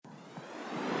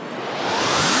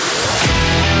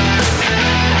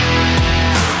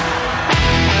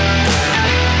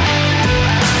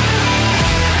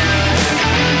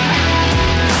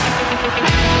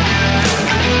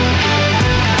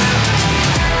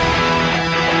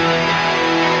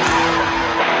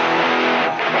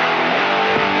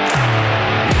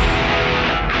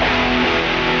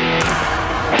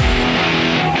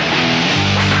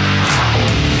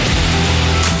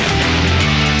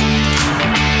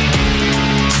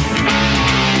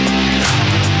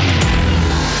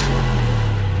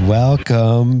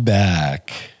Welcome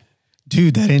back.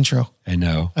 Dude, that intro. I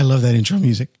know. I love that intro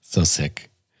music. So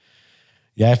sick.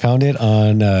 Yeah, I found it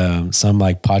on some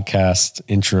like podcast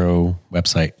intro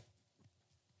website.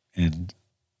 And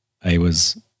I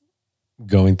was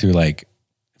going through like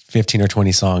 15 or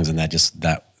 20 songs and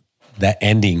that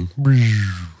ending. I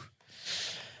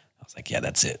was like, yeah,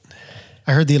 that's it.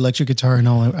 I heard the electric guitar and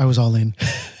I was all in.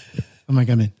 Oh my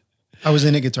God, man. I was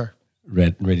in a guitar.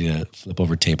 Ready to flip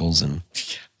over tables and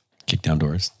kick down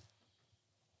doors.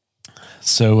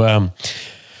 So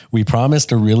we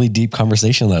promised a really deep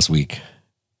conversation last week.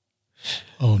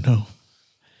 Oh no.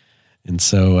 And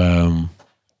so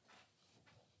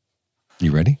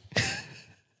you ready?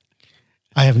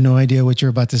 I have no idea what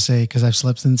you're about to say because I've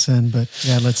slept since then, but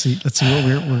yeah, let's see what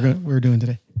we're doing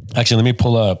today. Actually, let me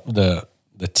pull up the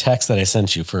text that I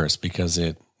sent you first because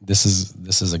this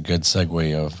is a good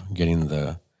segue of getting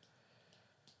the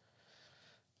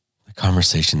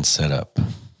conversation set up.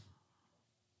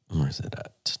 Where is it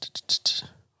at?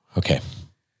 Okay.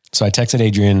 So I texted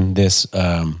Adrian this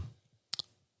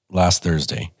last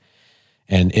Thursday,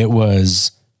 and it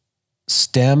was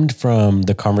stemmed from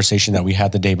the conversation that we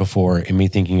had the day before and me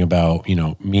thinking about,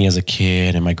 me as a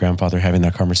kid and my grandfather having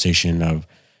that conversation of,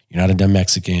 you're not a dumb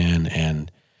Mexican,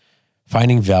 and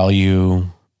finding value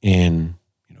in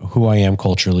who I am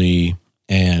culturally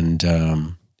and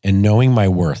knowing my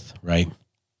worth, right?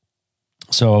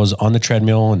 So I was on the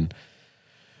treadmill and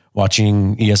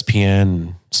watching ESPN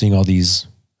and seeing all these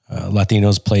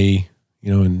Latinos play,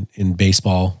 in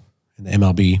baseball, in the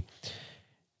MLB.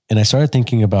 And I started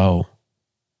thinking about,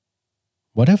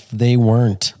 what if they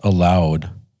weren't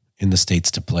allowed in the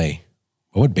States to play?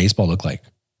 What would baseball look like?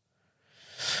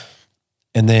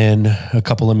 And then a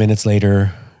couple of minutes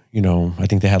later, I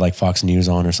think they had like Fox News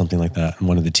on or something like that in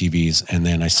one of the TVs. And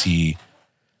then I see,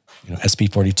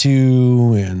 SB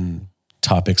 42 and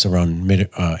topics around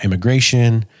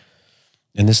immigration.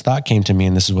 And this thought came to me,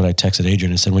 and this is what I texted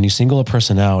Adrian. I said, when you single a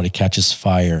person out, it catches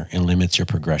fire and limits your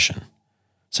progression.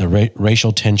 So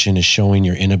racial tension is showing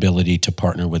your inability to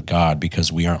partner with God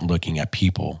because we aren't looking at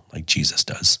people like Jesus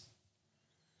does.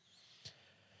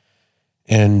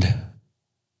 And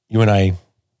you and I,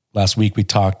 last week, we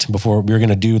talked before we were going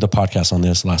to do the podcast on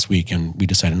this last week, and we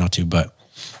decided not to, but,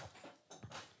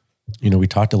 we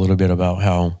talked a little bit about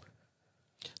how.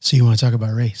 So you want to talk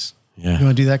about race? Yeah. You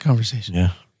want to do that conversation?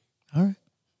 Yeah. All right.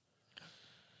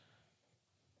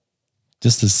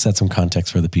 Just to set some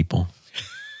context for the people.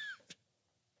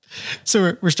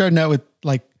 So we're starting out with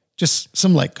like just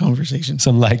some light conversation.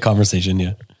 Some light conversation,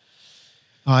 yeah.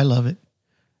 Oh, I love it.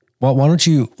 Well, why don't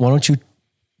you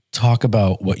talk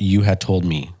about what you had told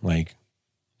me? Like,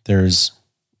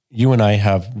 you and I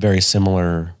have very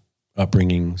similar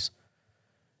upbringings.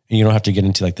 And you don't have to get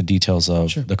into like the details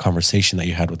of the conversation that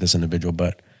you had with this individual,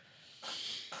 but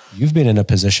you've been in a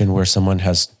position where someone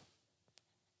has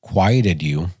quieted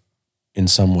you in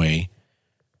some way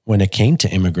when it came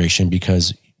to immigration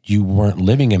because you weren't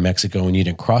living in Mexico and you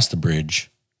didn't cross the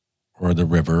bridge or the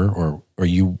river or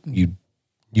you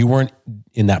weren't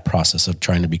in that process of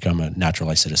trying to become a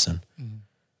naturalized citizen. Mm-hmm.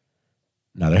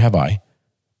 Neither have I,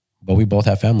 but we both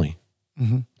have family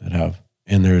that have.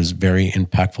 And there's very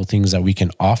impactful things that we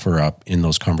can offer up in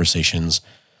those conversations.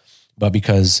 But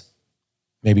because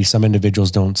maybe some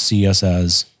individuals don't see us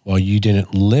as, well, you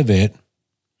didn't live it,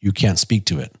 you can't speak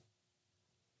to it.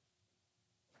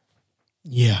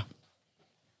 Yeah.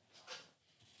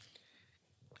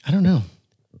 I don't know.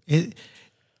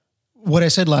 What I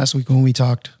said last week when we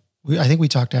talked, I think we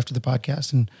talked after the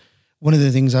podcast. And one of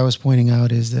the things I was pointing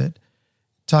out is that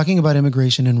talking about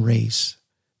immigration and race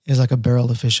is like a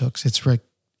barrel of fish hooks. It's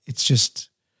just,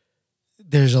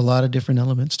 there's a lot of different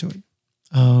elements to it.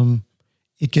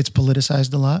 It gets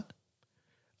politicized a lot.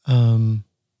 But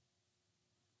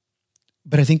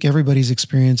I think everybody's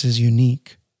experience is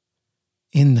unique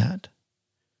in that.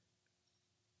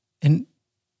 And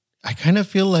I kind of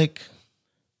feel like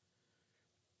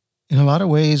in a lot of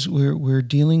ways we're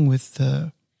dealing with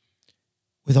all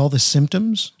the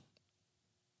symptoms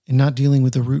and not dealing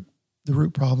with the root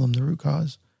problem, the root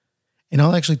cause. And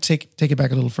I'll actually take it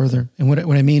back a little further. And what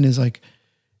I mean is like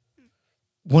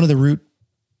one of the root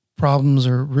problems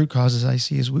or root causes I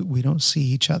see is we don't see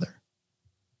each other.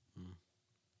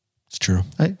 It's true.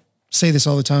 I say this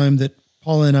all the time that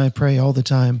Paula and I pray all the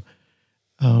time.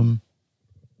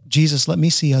 Jesus, let me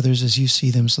see others as you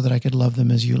see them so that I could love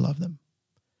them as you love them.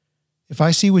 If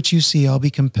I see what you see, I'll be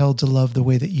compelled to love the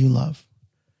way that you love.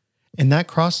 And that'll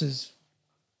cross,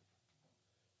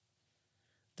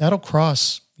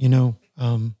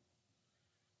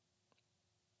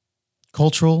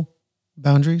 cultural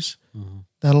boundaries,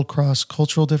 That'll cross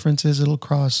cultural differences. It'll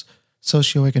cross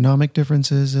socioeconomic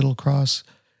differences. It'll cross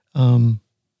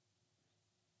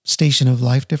station of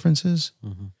life differences.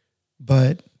 Mm-hmm.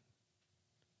 But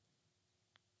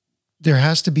there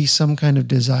has to be some kind of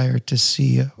desire to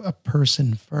see a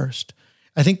person first.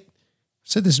 I think I've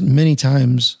said this many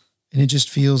times, and it just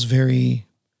feels very,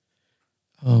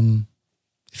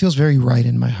 right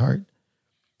in my heart.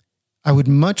 I would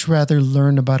much rather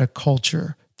learn about a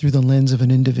culture through the lens of an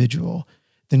individual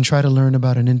than try to learn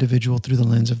about an individual through the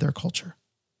lens of their culture.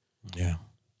 Yeah,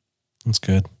 that's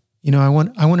good. You know, I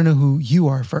want to know who you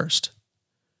are first.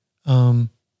 And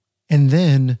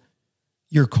then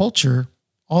your culture,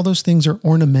 all those things are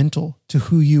ornamental to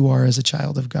who you are as a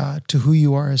child of God, to who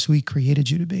you are as who he created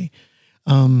you to be.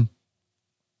 But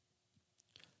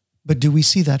do we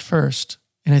see that first?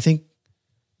 And I think,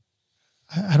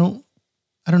 I don't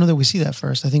know that we see that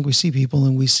first. I think we see people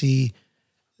and we see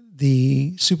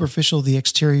the superficial, the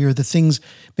exterior, the things,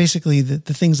 basically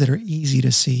the things that are easy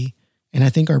to see. And I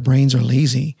think our brains are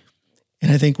lazy.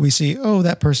 And I think we see, oh,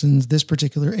 that person's this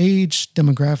particular age,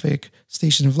 demographic,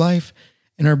 station of life.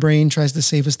 And our brain tries to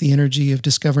save us the energy of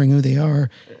discovering who they are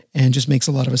and just makes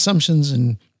a lot of assumptions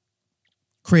and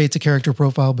creates a character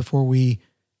profile before we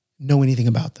know anything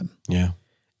about them. Yeah.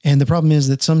 And the problem is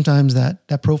that sometimes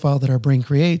that profile that our brain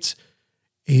creates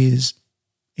is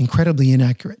incredibly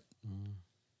inaccurate. Mm.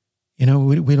 You know,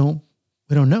 we don't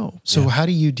know. So how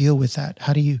do you deal with that?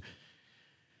 How do you,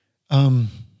 and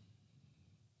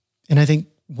I think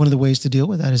one of the ways to deal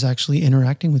with that is actually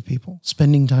interacting with people,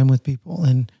 spending time with people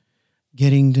and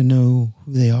getting to know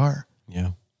who they are.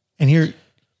 Yeah. And here's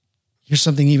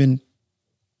something even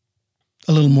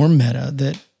a little more meta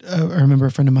that I remember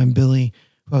a friend of mine, Billy,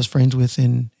 who I was friends with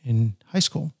in high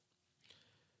school.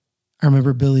 I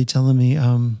remember Billy telling me,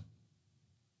 we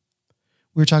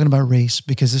were talking about race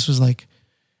because this was like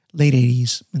late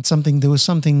 80s and there was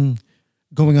something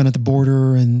going on at the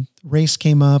border and race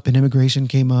came up and immigration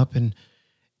came up and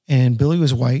Billy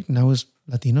was white and I was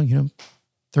Latino, you know,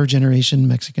 third generation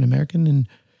Mexican American.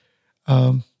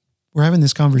 And we're having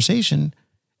this conversation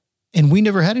and we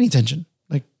never had any tension.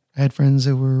 Like I had friends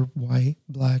that were white,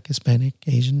 black, Hispanic,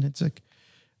 Asian. It's like,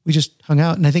 we just hung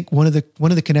out. And I think one of the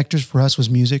connectors for us was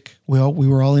music. We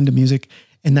were all into music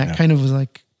and that kind of was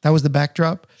like, that was the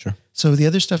backdrop. Sure. So the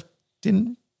other stuff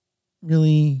it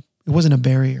wasn't a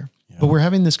barrier, but we're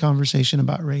having this conversation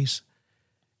about race.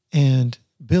 And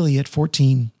Billy at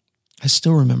 14, I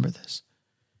still remember this.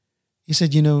 He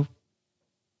said, you know,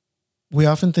 we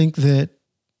often think that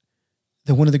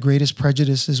one of the greatest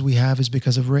prejudices we have is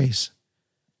because of race.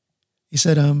 He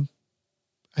said,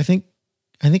 I think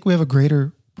we have a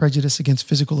greater prejudice against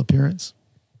physical appearance.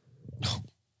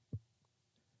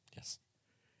 Yes.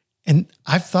 And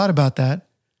I've thought about that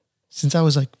since I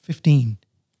was like 15.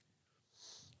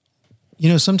 You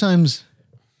know, sometimes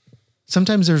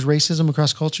there's racism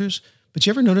across cultures, but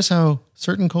you ever notice how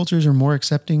certain cultures are more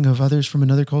accepting of others from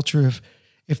another culture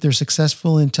if they're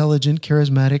successful, intelligent,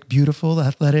 charismatic, beautiful,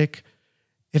 athletic,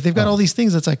 if they've got all these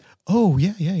things, that's like, oh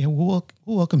yeah, we'll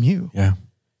welcome you. Yeah.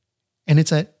 And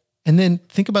then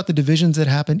think about the divisions that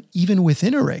happen even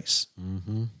within a race.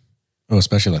 Mm-hmm. Oh,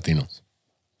 especially Latinos.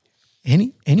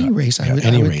 Any race,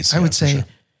 I would say sure.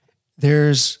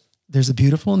 There's the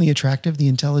beautiful and the attractive, the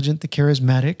intelligent, the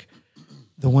charismatic,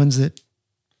 the ones that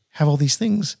have all these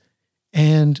things.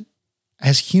 And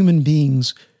as human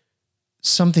beings,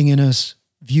 something in us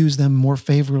views them more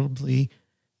favorably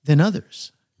than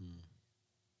others.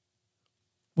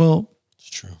 Well, it's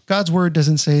true. God's word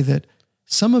doesn't say that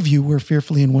some of you were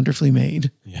fearfully and wonderfully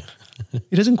made. Yeah.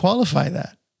 It doesn't qualify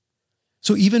that.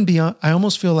 So even beyond, I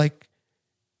almost feel like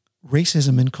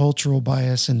racism and cultural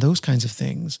bias and those kinds of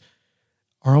things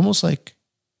are almost like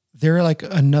they're like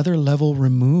another level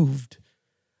removed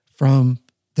from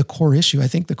the core issue. I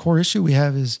think the core issue we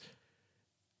have is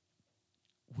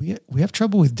we have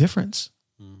trouble with difference.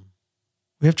 Mm.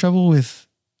 We have trouble with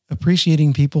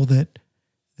appreciating people that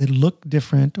look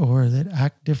different or that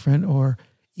act different or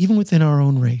even within our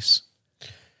own race.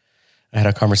 I had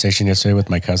a conversation yesterday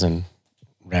with my cousin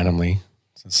randomly.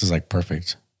 So this is like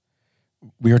perfect.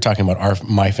 We were talking about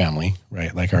my family,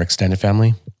 right? Like our extended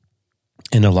family.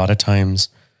 And a lot of times,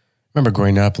 I remember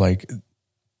growing up, like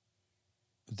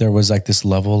there was like this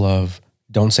level of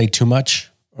don't say too much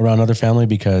around other family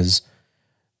because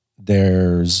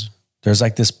there's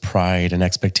like this pride and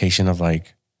expectation of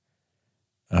like,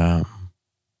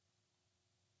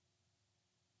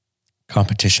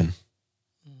 competition.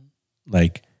 Mm-hmm.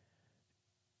 Like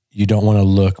you don't want to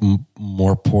look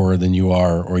more poor than you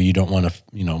are, or you don't want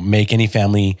to, make any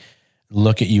family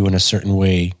look at you in a certain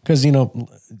way. Cause,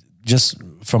 just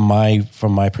from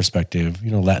my perspective,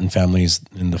 Latin families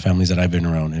and the families that I've been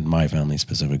around, in my family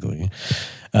specifically,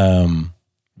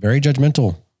 very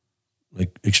judgmental,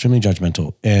 like extremely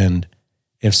judgmental. And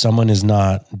if someone is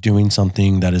not doing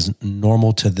something that is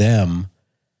normal to them,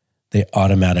 they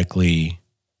automatically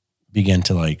begin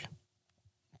to like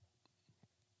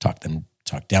talk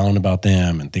down about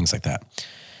them and things like that.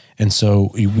 And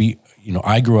so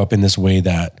I grew up in this way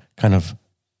that kind of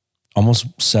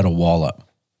almost set a wall up.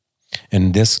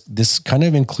 And this kind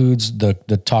of includes the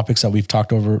topics that we've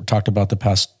talked about the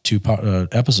past two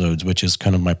episodes, which is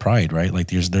kind of my pride, right? Like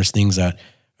there's things that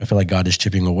I feel like God is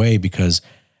chipping away because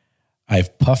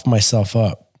I've puffed myself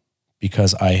up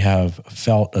because I have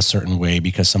felt a certain way,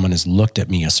 because someone has looked at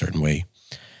me a certain way.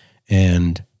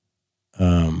 And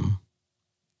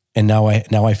now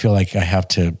I feel like I have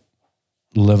to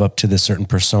live up to this certain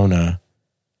persona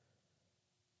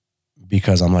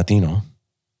because I'm Latino.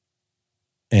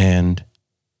 And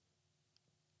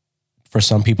for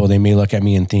some people, they may look at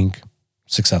me and think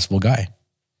successful guy.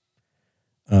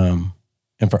 And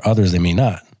for others, they may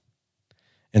not.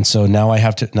 And so now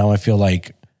I feel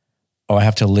like, I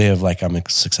have to live like I'm a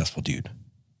successful dude.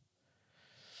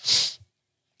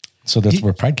 So that's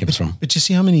where pride comes from. But you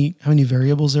see how many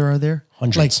variables there are there?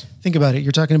 Hundreds. Like, think about it.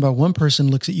 You're talking about one person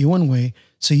looks at you one way,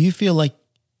 so you feel like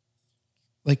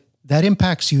that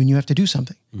impacts you and you have to do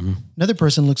something. Mm-hmm. Another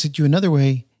person looks at you another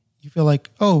way. You feel like,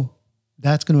 oh,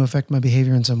 that's going to affect my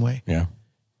behavior in some way. Yeah.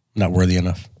 Not worthy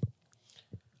enough.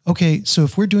 Okay. So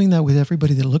if we're doing that with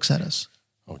everybody that looks at us,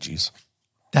 oh, geez,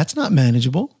 that's not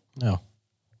manageable. No.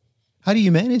 How do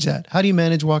you manage that? How do you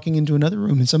manage walking into another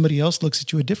room and somebody else looks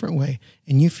at you a different way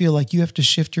and you feel like you have to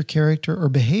shift your character or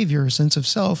behavior or sense of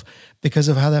self because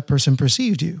of how that person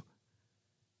perceived you?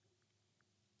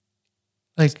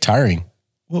 Like, it's tiring.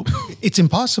 Well, it's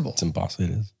impossible. It's impossible.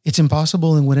 It is. It's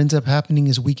impossible. And what ends up happening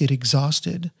is we get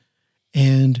exhausted,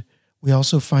 and we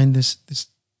also find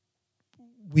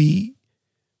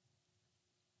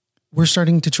we're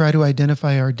starting to try to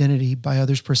identify our identity by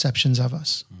others' perceptions of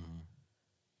us. Mm-hmm.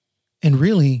 And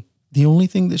really, the only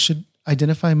thing that should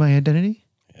identify my identity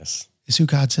is who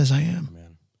God says I am.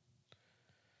 Amen.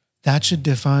 That should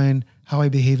define how I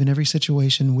behave in every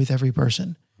situation with every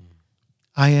person. Mm-hmm.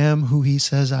 I am who He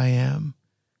says I am.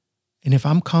 And if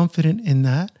I'm confident in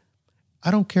that,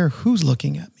 I don't care who's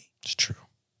looking at me. It's true.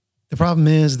 The problem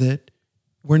is that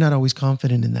we're not always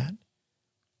confident in that.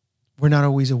 We're not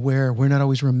always aware. We're not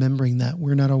always remembering that.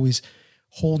 We're not always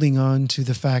holding on to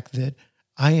the fact that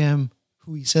I am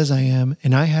who He says I am,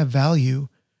 and I have value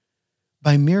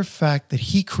by mere fact that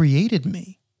He created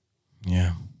me.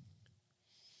 Yeah.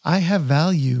 I have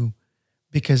value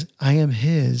because I am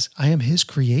His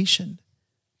creation.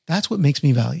 That's what makes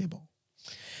me valuable.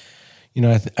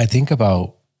 I think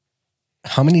about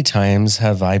how many times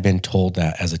have I been told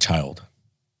that as a child?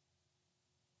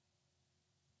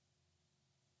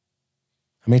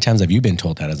 How many times have you been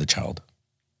told that as a child?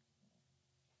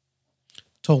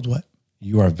 Told what?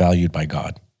 You are valued by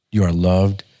God. You are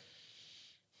loved.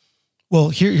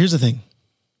 Well, here's the thing.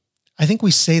 I think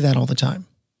we say that all the time.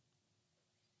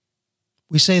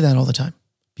 We say that all the time.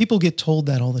 People get told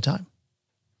that all the time.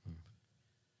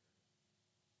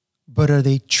 But are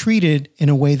they treated in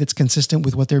a way that's consistent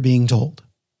with what they're being told?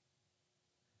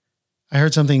 I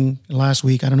heard something last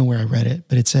week. I don't know where I read it,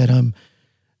 but it said,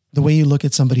 the way you look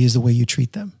at somebody is the way you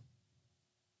treat them.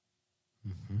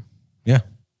 Mm-hmm. Yeah.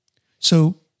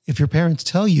 So if your parents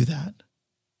tell you that,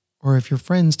 or if your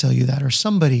friends tell you that, or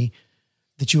somebody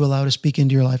that you allow to speak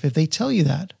into your life, if they tell you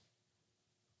that,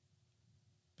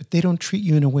 but they don't treat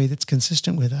you in a way that's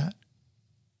consistent with that,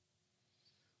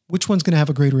 which one's going to have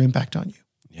a greater impact on you?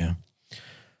 Yeah.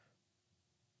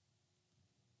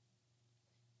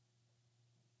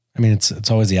 I mean, it's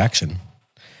always the action.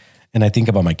 And I think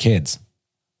about my kids.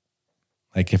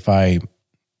 Like if I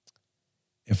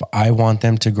want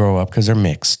them to grow up, because they're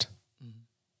mixed,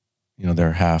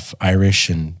 they're half Irish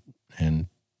and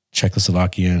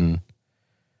Czechoslovakian.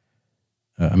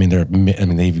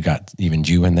 They've got even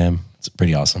Jew in them. It's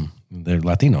pretty awesome. They're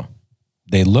Latino.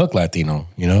 They look Latino,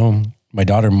 My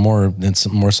daughter more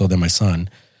so than my son.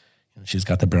 She's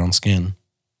got the brown skin.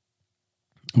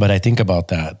 But I think about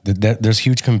that. There's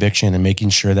huge conviction in making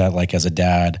sure that, like, as a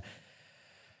dad,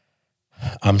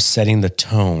 I'm setting the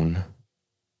tone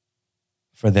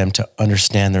for them to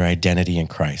understand their identity in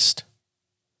Christ.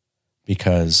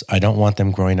 Because I don't want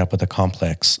them growing up with a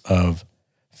complex of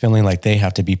feeling like they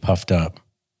have to be puffed up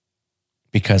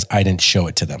because I didn't show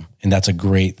it to them. And that's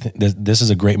this is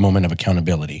a great moment of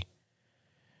accountability.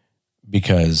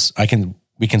 Because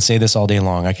we can say this all day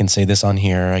long. I can say this on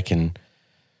here. I can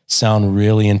sound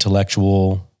really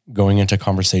intellectual going into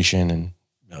conversation and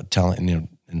telling,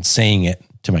 and saying it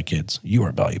to my kids. You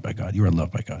are valued by God. You are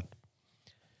loved by God.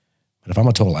 But if I'm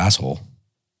a total asshole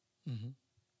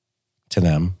to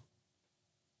them,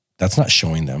 that's not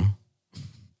showing them.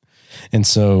 And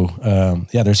so,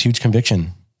 there's huge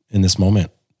conviction in this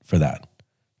moment for that,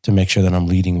 to make sure that I'm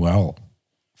leading well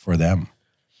for them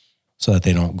so that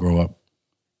they don't grow up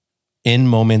in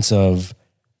moments of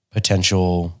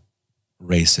potential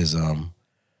racism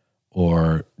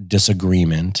or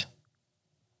disagreement,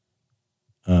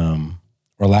 or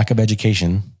lack of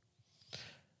education.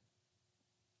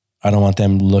 I don't want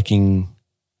them looking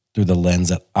through the lens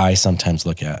that I sometimes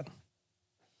look at.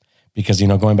 Because,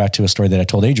 going back to a story that I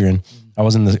told Adrian, I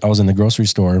was in the grocery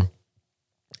store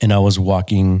and I was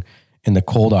walking in the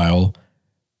cold aisle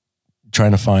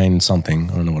trying to find something.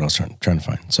 I don't know what I was trying to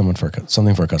find. Something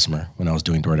for a customer when I was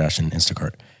doing DoorDash and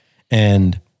Instacart.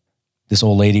 And this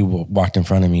old lady walked in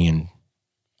front of me, and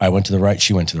I went to the right,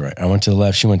 she went to the right. I went to the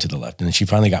left, she went to the left. And then she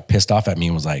finally got pissed off at me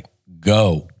and was like,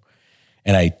 go.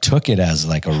 And I took it as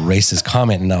like a racist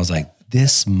comment. And I was like,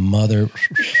 this mother,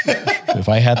 if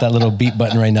I had that little beep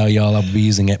button right now, y'all, I'll be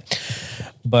using it.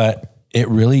 But it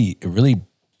really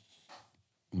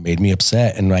made me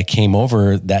upset. And I came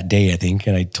over that day, I think,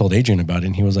 and I told Adrian about it.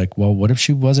 And he was like, well, what if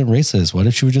she wasn't racist? What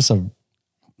if she was just a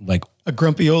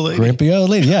grumpy old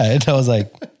lady? Yeah. And I was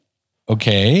like,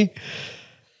 okay,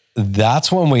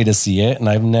 that's one way to see it. And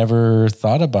I've never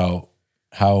thought about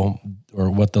how or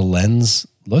what the lens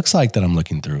looks like that I'm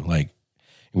looking through. Like,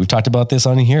 we've talked about this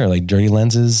on here, like dirty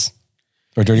lenses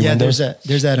or dirty windows.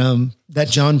 There's that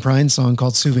John Prine song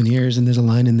called Souvenirs. And there's a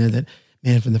line in there that,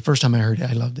 man, from the first time I heard it,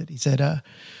 I loved it. He said,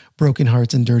 broken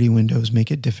hearts and dirty windows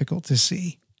make it difficult to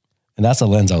see. And that's the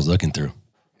lens I was looking through.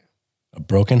 A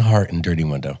broken heart and dirty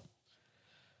window.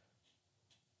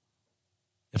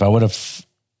 If I would have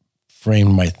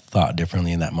framed my thought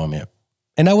differently in that moment,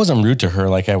 and I wasn't rude to her,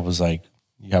 like I was like,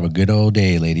 you have a good old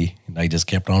day, lady. And I just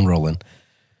kept on rolling.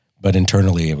 But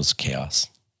internally, it was chaos.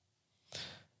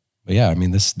 But yeah, I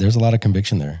mean, there's a lot of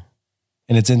conviction there.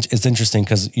 And it's interesting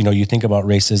because, you think about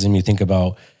racism, you think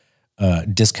about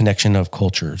disconnection of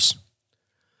cultures.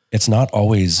 It's not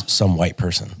always some white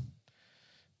person.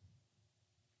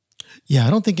 Yeah, I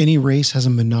don't think any race has a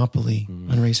monopoly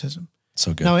on racism.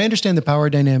 So good. Now, I understand the power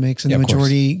dynamics and the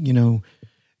majority,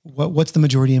 what's the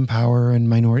majority in power and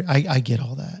minority. I get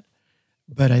all that.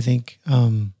 But I think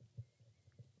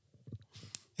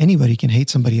anybody can hate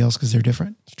somebody else because they're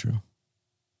different. It's true.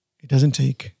 It doesn't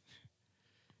take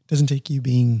you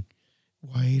being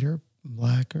white or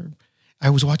black. Or I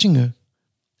was watching a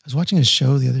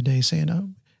show the other day saying there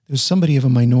was somebody of a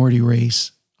minority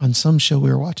race on some show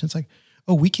we were watching. It's like,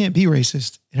 oh, we can't be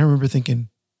racist. And I remember thinking,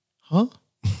 huh?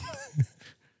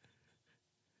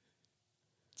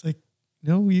 It's like,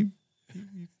 no, you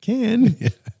can. Yeah.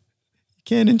 You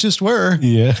can and just were.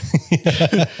 Yeah.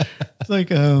 It's like,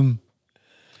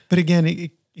 but again,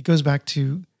 it goes back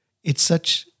to, it's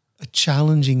such a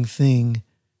challenging thing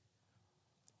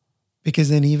because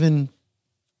then even,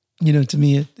 to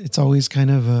me, it's always kind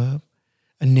of a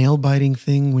nail biting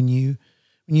thing when you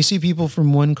see people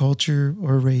from one culture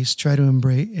or race try to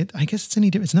embrace it. I guess it's any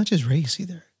different. It's not just race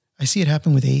either. I see it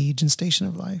happen with age and station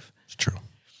of life. It's true.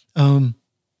 When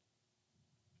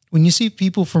you see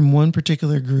people from one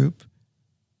particular group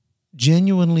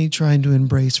genuinely trying to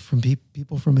embrace from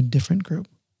people from a different group,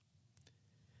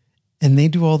 and they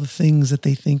do all the things that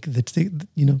they think that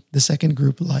the second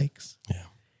group likes,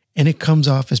 and it comes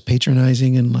off as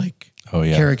patronizing and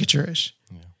caricaturish.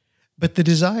 Yeah. But the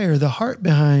desire, the heart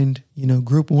behind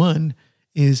group one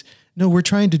is, no, we're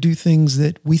trying to do things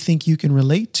that we think you can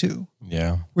relate to.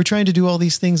 Yeah, we're trying to do all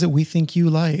these things that we think you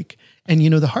like, and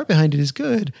the heart behind it is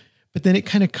good. But then it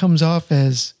kind of comes off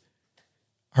as,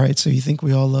 all right, so you think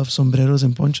we all love sombreros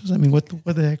and ponchos? I mean, what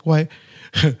the heck? Why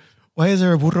is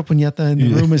there a burro puñata in the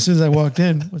room as soon as I walked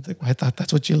in? I thought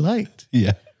that's what you liked.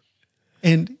 Yeah.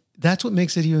 And that's what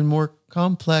makes it even more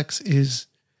complex is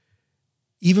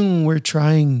even when we're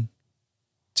trying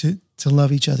to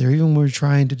love each other, even when we're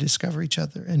trying to discover each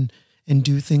other and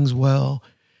do things well,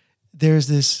 there's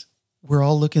this, we're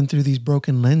all looking through these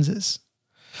broken lenses.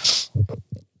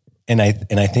 And I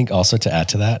think also to add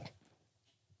to that,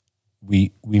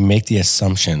 we make the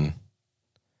assumption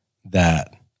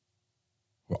that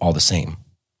we're all the same.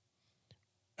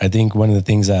 I think one of the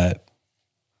things that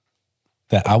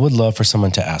I would love for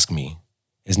someone to ask me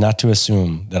is not to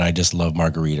assume that I just love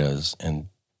margaritas and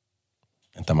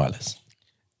tamales.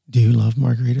 Do you love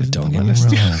margaritas and Don't tamales?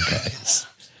 get me wrong, guys.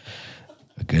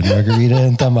 A good margarita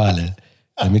and tamale.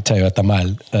 Let me tell you a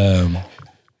tamal.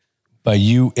 But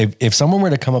if someone were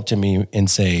to come up to me and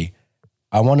say,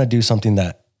 I want to do something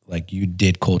that like you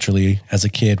did culturally as a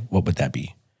kid, what would that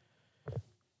be?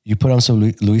 You put on some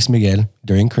Luis Miguel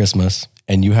during Christmas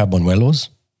and you have buñuelos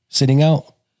sitting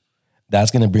out.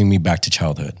 That's going to bring me back to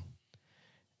childhood.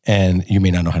 And you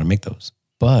may not know how to make those,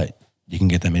 but you can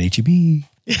get them at H-E-B.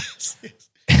 Yes.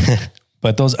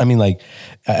 But those, I mean, like,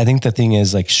 I think the thing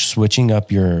is like switching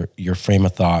up your frame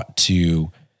of thought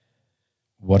to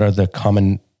what are the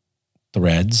common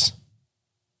threads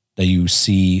that you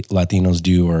see Latinos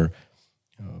do or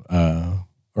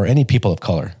any people of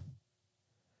color,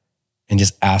 and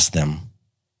just ask them,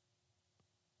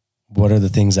 what are the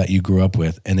things that you grew up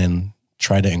with? And then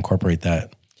try to incorporate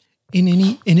that. In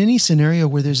any scenario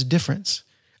where there's a difference,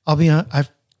 I'll be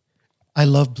honest, I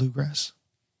love bluegrass.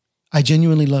 I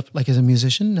genuinely love, like as a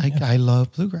musician, I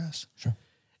love bluegrass. Sure.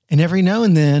 And every now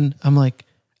and then I'm like,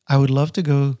 I would love to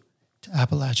go to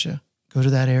Appalachia, go to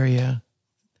that area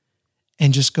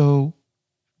and just go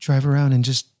drive around and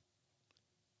just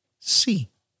see.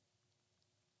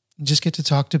 And just get to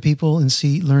talk to people and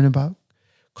learn about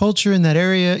culture in that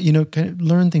area, you know, kind of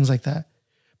learn things like that.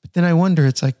 But then I wonder,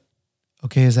 it's like,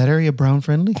 okay, is that area brown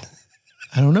friendly?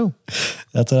 I don't know.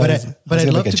 That's what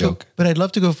I'd love to go. But I'd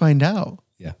love to go find out.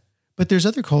 Yeah. But there's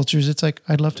other cultures. It's like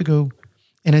I'd love to go,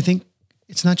 and I think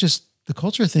it's not just the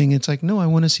culture thing. It's like, no, I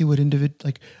want to see what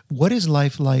is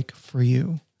life like for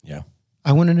you? Yeah.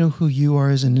 I want to know who you are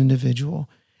as an individual,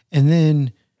 and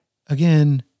then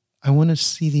again, I want to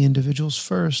see the individuals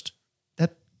first.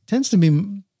 That tends to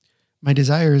be my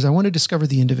desire. Is I want to discover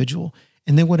the individual,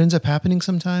 and then what ends up happening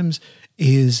sometimes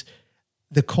is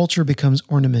the culture becomes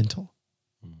ornamental.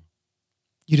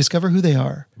 You discover who they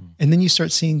are, and then you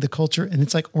start seeing the culture, and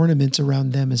it's like ornaments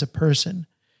around them as a person.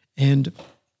 And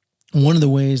one of the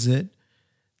ways that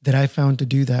I found to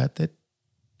do that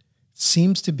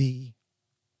seems to be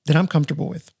that I'm comfortable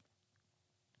with,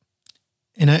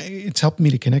 and it's helped me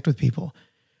to connect with people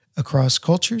across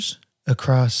cultures,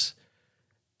 across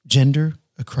gender,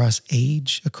 across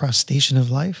age, across station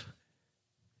of life.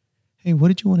 Hey, what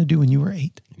did you want to do when you were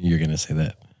 8? You're going to say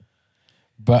that.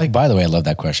 But by the way, I love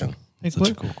that question. It's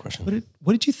such a cool question.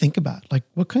 What did you think about? Like,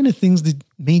 what kind of things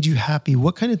made you happy?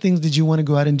 What kind of things did you want to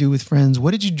go out and do with friends?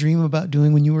 What did you dream about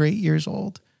doing when you were 8 years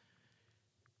old?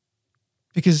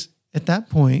 Because at that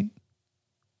point,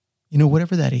 you know,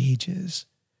 whatever that age is,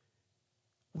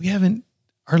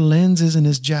 our lens isn't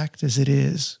as jacked as it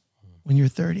is when you're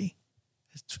 30,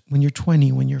 when you're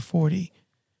 20, when you're 40.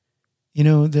 You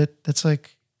know, that's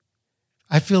like,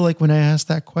 I feel like when I ask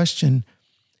that question,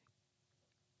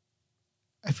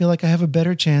 I feel like I have a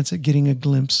better chance at getting a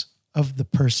glimpse of the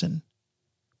person,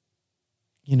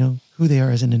 you know, who they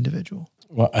are as an individual.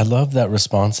 Well, I love that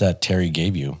response that Terry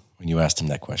gave you when you asked him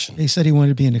that question. He said he wanted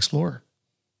to be an explorer.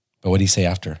 But what did he say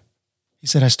after? He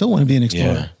said, I still want to be an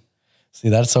explorer. Yeah. See,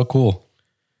 that's so cool.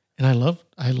 And I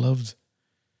loved,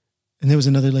 and there was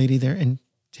another lady there, and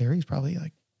Terry's probably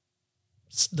like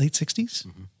late 60s.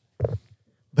 Mm-hmm.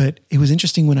 But it was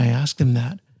interesting when I asked him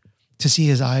that to see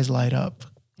his eyes light up.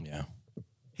 Yeah.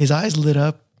 His eyes lit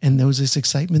up, and there was this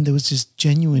excitement. There was this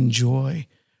genuine joy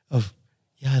of,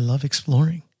 yeah, I love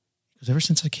exploring. Because ever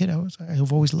since a kid,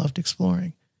 I've always loved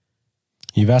exploring.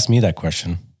 You've asked me that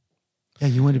question. Yeah,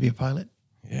 you wanted to be a pilot.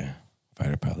 Yeah,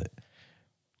 fighter pilot.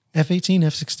 F-18,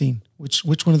 F-16. Which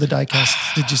one of the die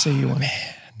casts did you say you wanted?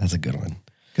 Man, that's a good one.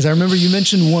 Because I remember you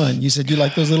mentioned one. You said you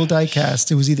like those little die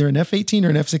casts. It was either an F-18 or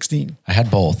an F-16. I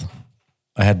had both.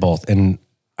 And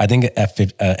I think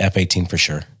F-18 for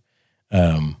sure.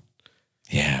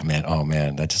 Yeah, man. Oh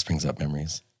man, that just brings up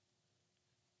memories.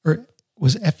 Or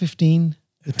was F-15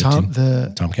 the Tomcat?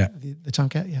 The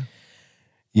Tomcat, yeah.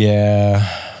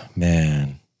 Yeah,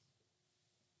 man.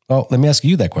 Well, let me ask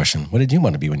you that question. What did you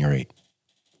want to be when you were 8?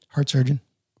 Heart surgeon.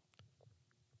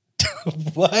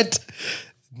 What?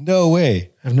 No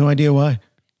way. I have no idea why.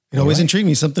 It always intrigued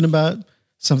me. Something about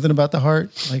the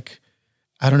heart. Like,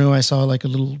 I don't know. I saw like a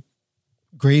little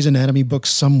Grey's Anatomy book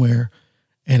somewhere,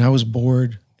 and I was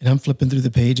bored, and I'm flipping through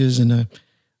the pages, and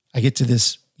I get to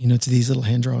this, you know, to these little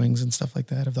hand drawings and stuff like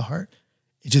that of the heart.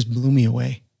 It just blew me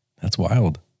away. That's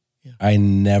wild. Yeah. I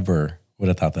never would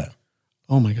have thought that.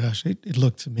 Oh my gosh, it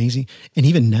looked amazing. And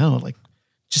even now, like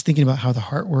just thinking about how the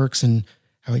heart works and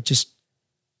how it just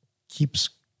keeps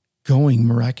going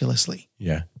miraculously.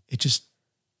 Yeah. It just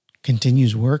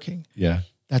continues working. Yeah.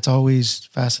 That's always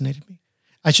fascinated me.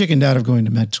 I chickened out of going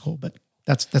to med school, but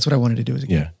that's what I wanted to do as a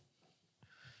kid. Yeah.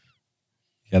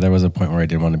 Yeah, there was a point where I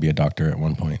did want to be a doctor at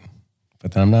one point.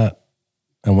 But then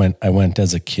I went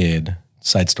as a kid,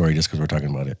 side story just because we're talking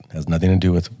about it. It has nothing to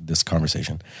do with this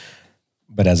conversation.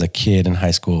 But as a kid in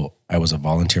high school, I was a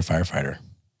volunteer firefighter.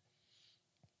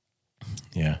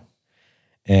 Yeah.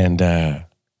 And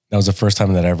That was the first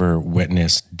time that I ever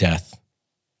witnessed death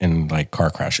in like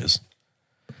car crashes.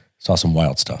 Saw some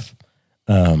wild stuff.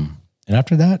 And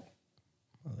after that,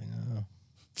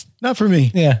 Not for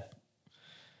me. yeah,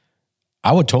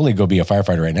 I would totally go be a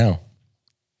firefighter right now.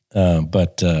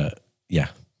 But yeah.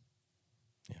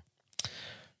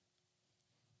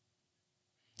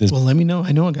 Well, let me know.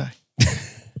 I know a guy.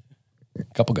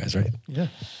 A couple guys, right? Yeah.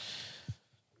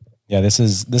 Yeah, this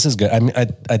is good. I mean,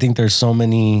 I think there's so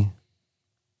many.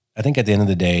 I think at the end of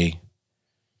the day,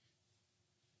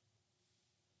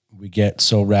 we get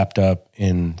so wrapped up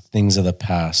in things of the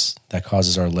past that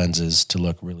causes our lenses to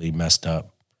look really messed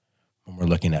up when we're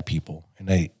looking at people.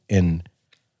 And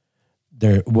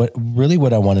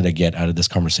what I wanted to get out of this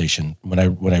conversation when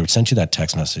I sent you that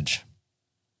text message,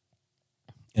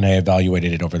 and I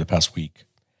evaluated it over the past week,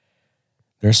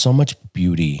 there's so much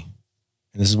beauty.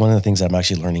 And this is one of the things I'm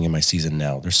actually learning in my season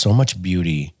now. There's so much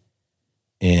beauty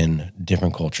in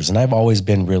different cultures. And I've always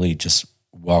been really just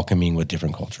welcoming with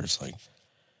different cultures. Like,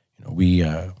 you know, we,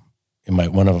 in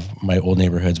one of my old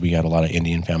neighborhoods, we had a lot of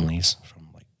Indian families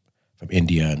from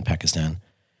India and Pakistan,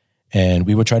 and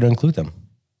we would try to include them,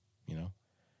 you know?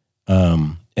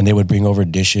 And they would bring over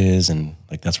dishes, and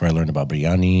like, that's where I learned about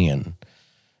biryani and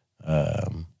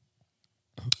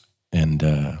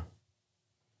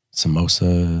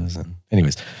samosas, and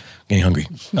anyways, getting hungry.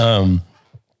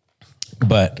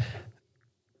 But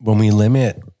when we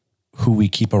limit who we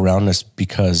keep around us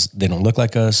because they don't look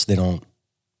like us, they don't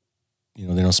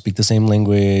speak the same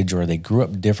language, or they grew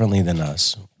up differently than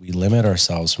us, we limit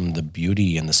ourselves from the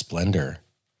beauty and the splendor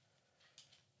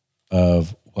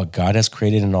of what God has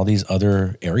created in all these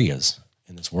other areas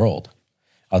in this world.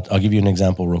 I'll give you an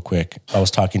example real quick. I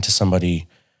was talking to somebody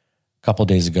a couple of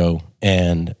days ago,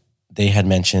 and they had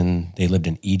mentioned they lived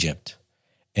in Egypt,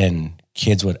 and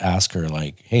kids would ask her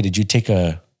like, hey, did you take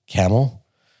a camel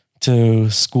to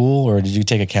school, or did you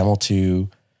take a camel to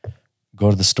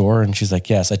go to the store? And she's like,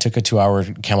 yes, I took a 2-hour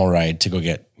camel ride to go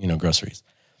get, groceries.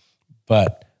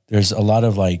 But there's a lot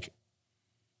of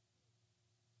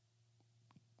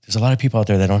people out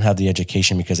there that don't have the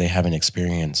education because they haven't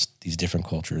experienced these different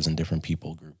cultures and different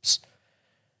people groups.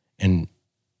 And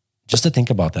just to think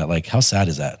about that, like, how sad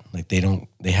is that? Like, they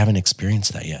haven't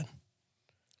experienced that yet.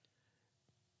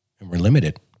 And we're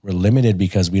limited. We're limited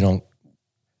because we don't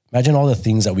imagine all the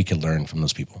things that we could learn from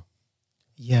those people.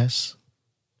 Yes.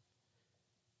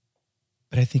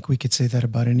 But I think we could say that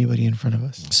about anybody in front of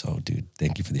us. So, dude,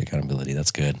 thank you for the accountability.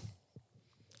 That's good.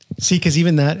 See, because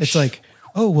even that, it's like,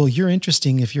 oh, well, you're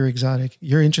interesting if you're exotic.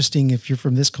 You're interesting if you're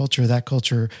from this culture, that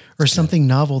culture, or something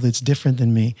novel that's different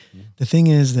than me. Mm-hmm. The thing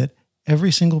is that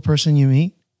every single person you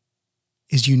meet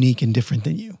is unique and different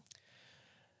than you.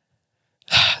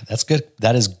 That's good.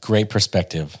 That is great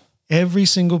perspective. Every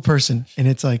single person. And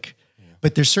it's like,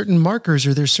 but there's certain markers,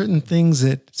 or there's certain things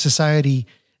that society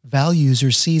values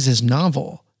or sees as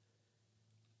novel.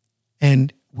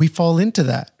 And we fall into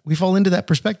that. We fall into that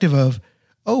perspective of,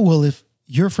 oh, well, if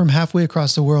you're from halfway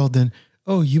across the world, then,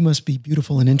 oh, you must be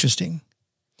beautiful and interesting.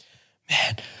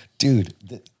 Man, dude,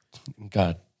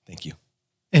 God, thank you.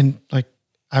 And like,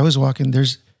 I was walking,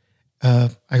 I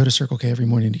go to Circle K every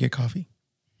morning to get coffee.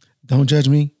 Don't judge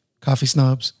me, coffee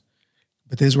snobs,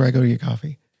 but this is where I go to get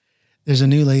coffee. There's a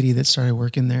new lady that started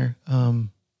working there. And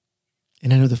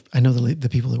I know the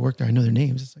people that work there. I know their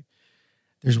names. It's like,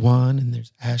 there's Juan, and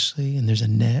there's Ashley, and there's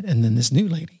Annette, and then this new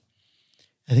lady.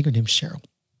 I think her name's Cheryl.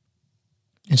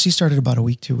 And she started about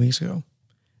 2 weeks ago.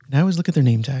 And I always look at their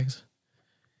name tags.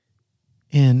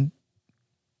 And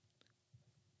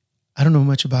I don't know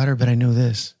much about her, but I know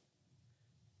this.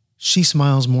 She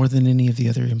smiles more than any of the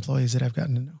other employees that I've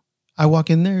gotten to know. I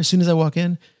walk in there. As soon as I walk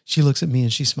in, she looks at me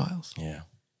and she smiles. Yeah.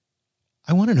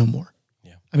 I want to know more.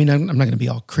 I mean, I'm not going to be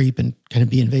all creep and kind of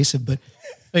be invasive, but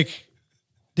like,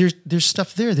 there's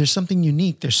stuff there. There's something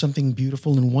unique. There's something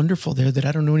beautiful and wonderful there that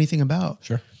I don't know anything about.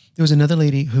 Sure. There was another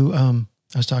lady who, I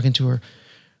was talking to her.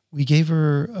 We gave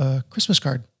her a Christmas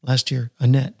card last year,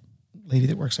 Annette, lady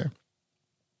that works there.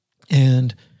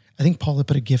 And I think Paula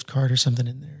put a gift card or something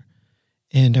in there.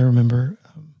 And I remember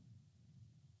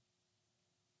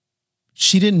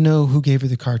she didn't know who gave her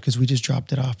the card because we just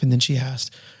dropped it off. And then she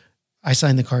asked, I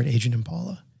signed the card, Adrian and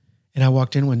Paula. And I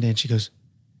walked in one day and she goes,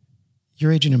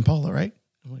 you're Adrian and Paula, right?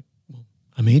 I'm like, well,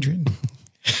 I'm Adrian.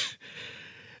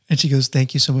 And she goes,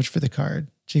 thank you so much for the card.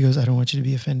 She goes, I don't want you to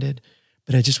be offended,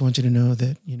 but I just want you to know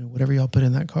that, whatever y'all put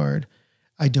in that card,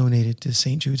 I donated to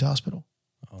St. Jude's Hospital.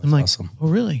 Oh, I'm like, awesome. Oh,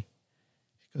 really?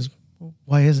 She goes, well,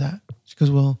 why is that? She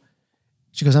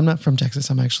goes, I'm not from Texas.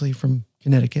 I'm actually from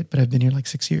Connecticut, but I've been here like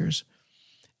 6 years.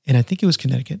 And I think it was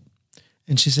Connecticut.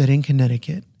 And she said, in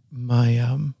Connecticut,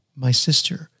 my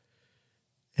sister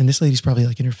And this lady's probably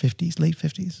like in her 50s, late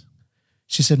 50s.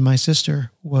 She said, my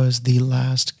sister was the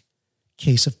last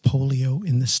case of polio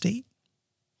in the state.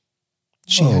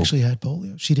 She Whoa. actually had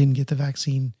polio. She didn't get the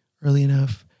vaccine early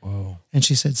enough. Whoa. And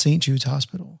she said St. Jude's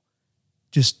Hospital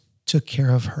just took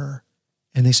care of her,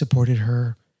 and they supported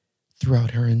her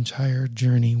throughout her entire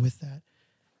journey with that.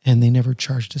 And they never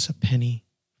charged us a penny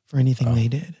for anything they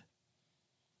did.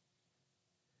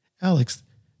 Alex,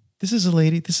 this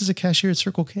is a cashier at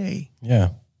Circle K. Yeah.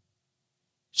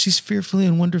 She's fearfully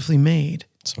and wonderfully made.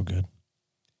 So good.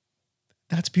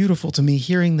 That's beautiful to me,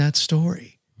 hearing that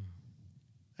story.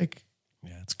 Like,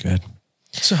 Yeah, it's good.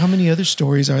 so how many other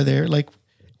stories are there? Like,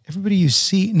 everybody you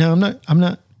see. Now, I'm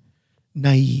not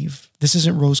naive. This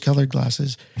isn't rose-colored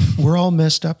glasses. We're all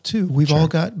messed up too. We've all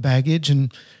got baggage,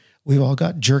 and we've all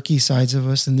got jerky sides of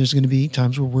us. And there's going to be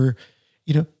times where we're,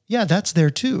 yeah, that's there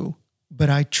too. But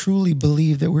I truly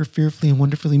believe that we're fearfully and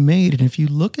wonderfully made. And if you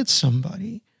look at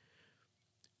somebody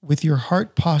with your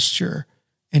heart posture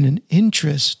and an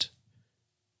interest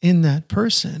in that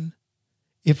person,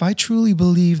 if I truly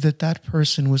believe that that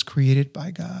person was created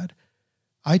by God,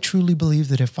 I truly believe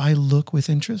that if I look with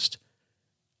interest,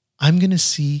 I'm going to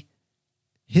see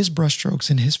his brushstrokes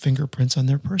and his fingerprints on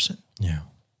their person. Yeah.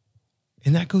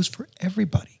 And that goes for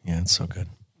everybody. Yeah, it's so good.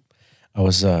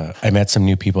 I met some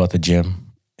new people at the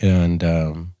gym, and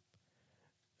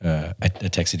I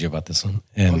texted you about this one.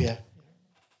 And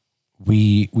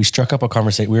we struck up a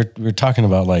conversation. We were talking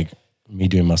about like me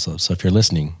doing muscle ups. So if you're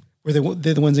listening,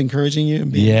 They're the ones encouraging you?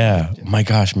 And yeah, my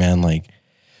gosh, man, like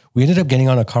we ended up getting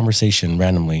on a conversation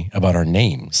randomly about our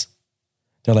names.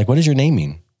 They're like, "What does your name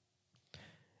mean?"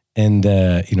 And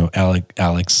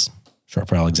Alex, short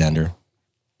for Alexander,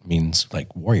 means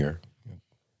like warrior.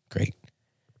 Great.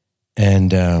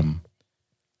 And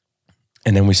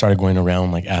then we started going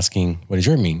around like asking, "What does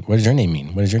your mean? What does your name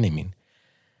mean? What does your name mean?"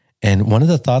 And one of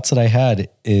the thoughts that I had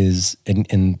is,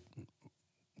 and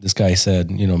this guy said,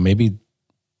 maybe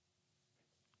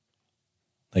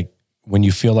like when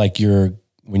you feel like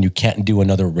when you can't do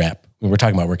another rep, we're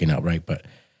talking about working out, right? But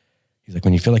he's like,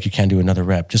 when you feel like you can't do another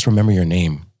rep, just remember your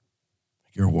name.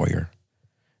 You're a warrior.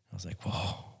 I was like,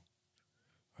 whoa.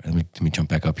 Let me jump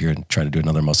back up here and try to do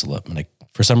another muscle up. And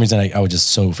for some reason, I was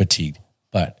just so fatigued.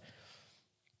 But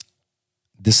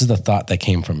this is the thought that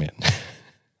came from it.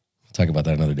 We'll talk about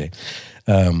that another day.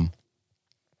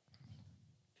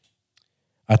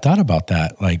 I thought about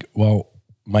that. Like, well,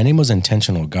 my name was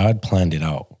intentional. God planned it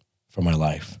out for my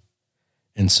life.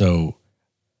 And so,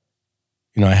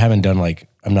 I haven't done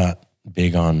I'm not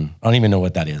big on, I don't even know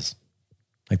what that is.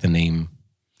 Like the name.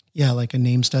 Yeah, like a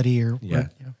name study or. Yeah.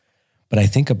 But I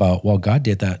think about, well, God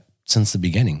did that since the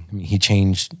beginning. I mean, he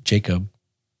changed Jacob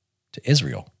to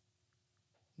Israel.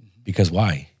 Because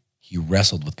why? He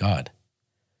wrestled with God.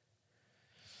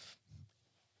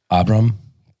 Abram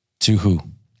to who?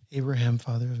 Abraham,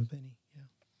 father of many.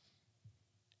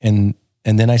 Yeah.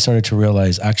 And then I started to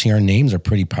realize, actually, our names are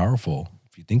pretty powerful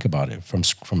if you think about it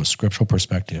from a scriptural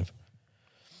perspective.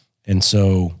 And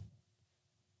so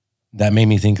that made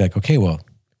me think like, okay, well,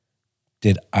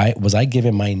 was I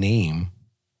given my name,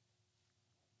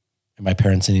 and my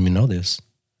parents didn't even know this,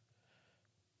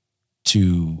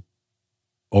 to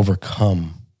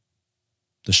overcome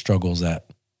the struggles that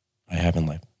I have in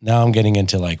life? Now I'm getting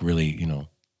into really,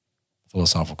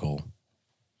 philosophical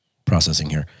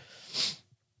processing here.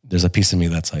 There's a piece of me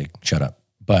that's like, shut up.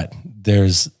 But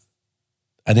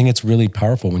I think it's really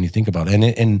powerful when you think about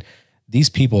it. And these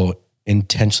people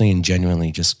intentionally and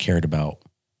genuinely just cared about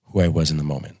who I was in the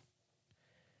moment.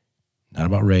 Not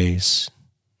about race,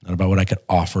 not about what I could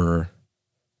offer,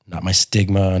 not my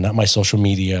stigma, not my social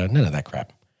media, none of that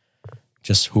crap.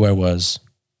 Just who I was,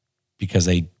 because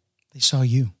they saw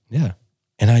you. Yeah.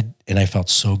 And I felt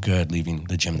so good leaving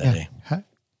the gym that day.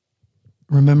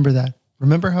 Remember that.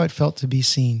 Remember how it felt to be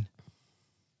seen.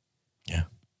 Yeah.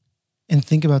 And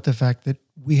think about the fact that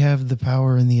we have the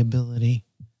power and the ability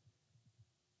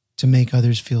to make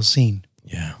others feel seen.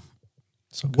 Yeah.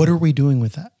 So what are we doing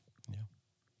with that? Yeah.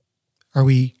 Are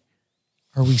we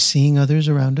seeing others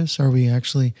around us? Are we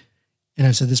actually, and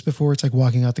I've said this before, it's like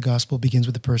walking out the gospel begins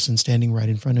with the person standing right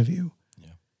in front of you.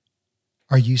 Yeah.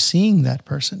 Are you seeing that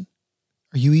person?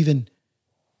 Are you even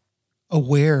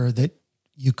aware that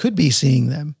you could be seeing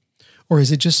them? Or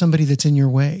is it just somebody that's in your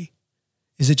way?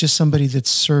 Is it just somebody that's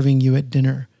serving you at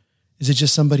dinner? Is it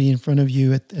just somebody in front of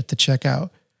you at the checkout?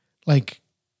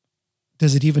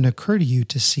 Does it even occur to you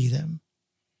to see them?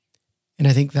 And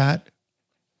I think that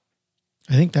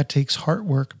takes heart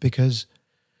work, because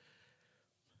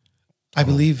I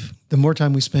believe the more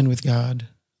time we spend with God,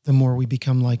 the more we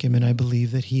become like him. And I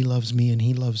believe that he loves me and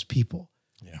he loves people.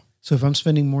 Yeah. So if I'm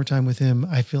spending more time with him,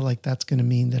 I feel like that's going to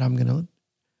mean that I'm going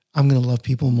to love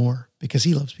people more because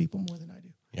he loves people more than I do.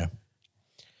 Yeah.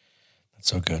 That's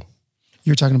so good.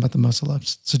 You're talking about the muscle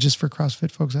ups. So just for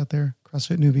CrossFit folks out there,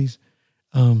 CrossFit newbies,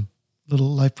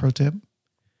 little life pro tip.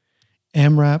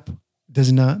 AMRAP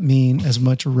does not mean as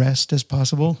much rest as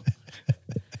possible.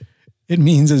 It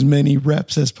means as many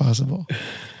reps as possible.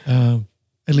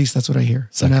 At least that's what I hear.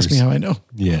 Don't ask me how I know.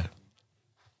 Yeah.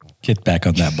 Get back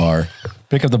on that bar.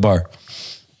 Pick up the bar.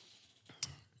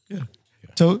 Yeah.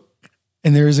 So,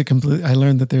 and I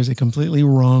learned that there's a completely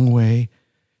wrong way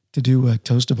to do a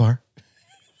toes to bar.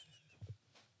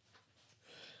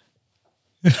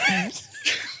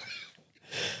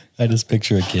 I just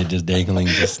picture a kid just dangling,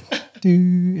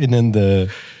 and then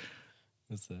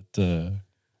what's that?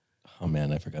 Oh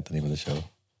man, I forgot the name of the show.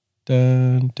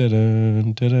 Dun, dun,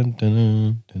 dun, dun, dun,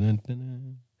 dun, dun,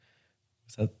 dun.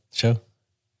 What's that show?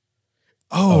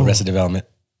 Oh, Arrested Development.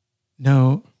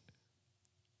 No,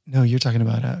 you're talking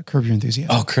about Curb Your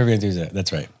Enthusiasm. Oh, Curb Your Enthusiasm.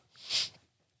 That's right.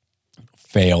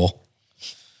 Fail.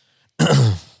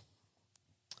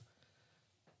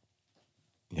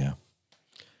 Yeah.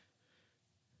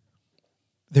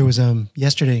 There was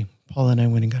yesterday, Paula and I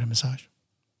went and got a massage.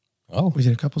 Oh, we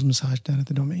did a couples massage down at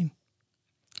the Domain.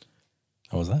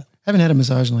 How was that? I haven't had a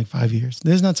massage in like 5 years.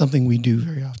 This is not something we do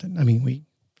very often. I mean, we've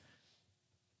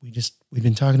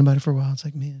been talking about it for a while. It's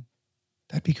like, man,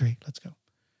 that'd be great. Let's go.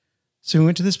 So we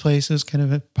went to this place. It was kind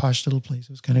of a posh little place. It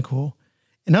was kind of cool.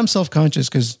 And I'm self-conscious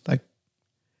because like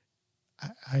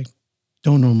I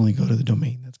don't normally go to the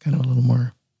Domain. That's kind of a little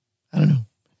more, I don't know.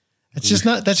 It's just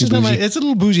not my, it's a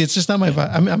little bougie. It's just not my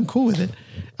vibe. I'm cool with it.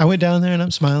 I went down there and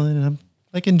I'm smiling and I'm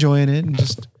like enjoying it and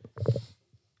just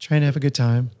trying to have a good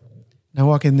time. And I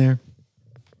walk in there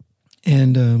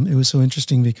and it was so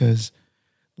interesting because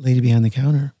the lady behind the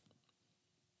counter,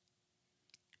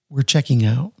 we're checking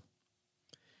out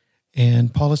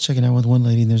and Paula's checking out with one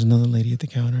lady and there's another lady at the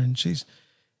counter and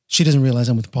she doesn't realize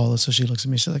I'm with Paula. So she looks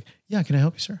at me. She's like, yeah, can I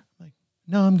help you, sir? I'm like,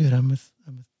 no, I'm good. I'm with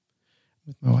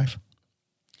my wife.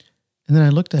 And then I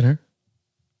looked at her,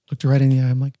 looked her right in the eye.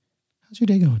 I'm like, how's your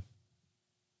day going?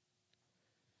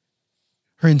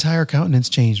 Her entire countenance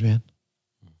changed, man.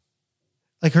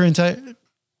 Like there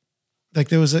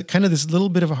was a kind of this little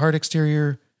bit of a hard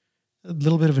exterior, a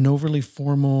little bit of an overly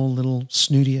formal, little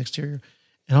snooty exterior.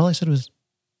 And all I said was,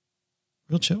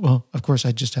 real chill. Well, of course,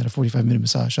 I just had a 45-minute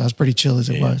massage. So I was pretty chill as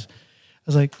it was. I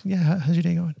was like, yeah, how's your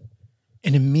day going?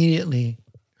 And immediately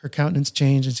her countenance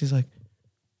changed and she's like,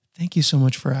 thank you so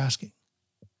much for asking.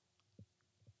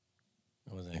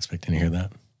 I wasn't expecting to hear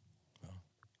that. No.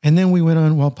 And then we went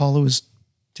on while Paula was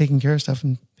taking care of stuff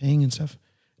and paying and stuff.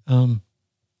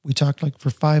 We talked like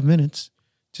for 5 minutes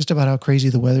just about how crazy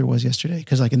the weather was yesterday.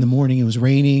 Cause like in the morning it was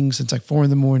raining since like 4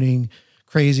 a.m,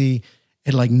 crazy.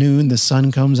 At like noon, the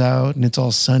sun comes out and it's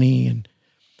all sunny.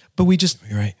 But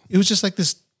You're right. It was just like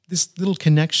this little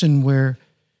connection where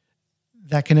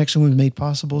that connection was made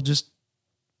possible just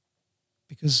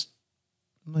because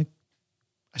I'm like,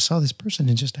 I saw this person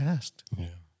and just asked. Yeah.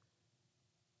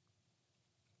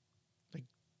 Like,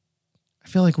 I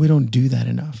feel like we don't do that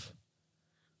enough.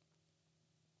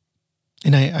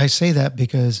 And I say that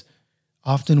because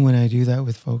often when I do that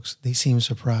with folks, they seem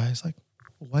surprised. Like,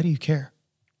 why do you care?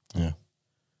 Yeah.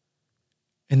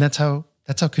 And that's how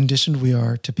conditioned we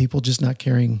are to people just not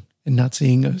caring and not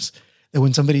seeing us. That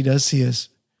when somebody does see us,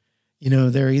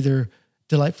 they're either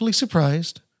delightfully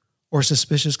surprised or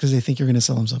suspicious because they think you're going to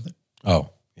sell them something. Oh,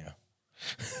 yeah.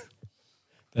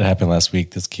 That happened last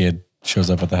week. This kid shows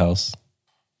up at the house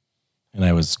and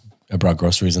I brought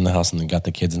groceries in the house and then got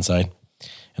the kids inside.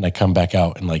 And I come back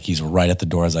out and like, he's right at the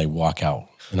door as I walk out.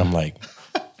 And I'm like,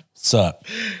 sup?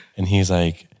 And he's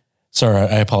like, sorry,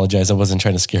 I apologize. I wasn't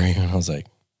trying to scare you. And I was like,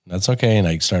 that's okay. And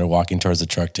I started walking towards the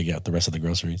truck to get the rest of the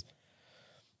groceries.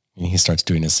 And he starts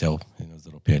doing his sale, his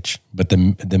little pitch. But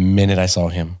the minute I saw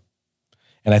him,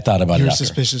 and I thought about it after. You were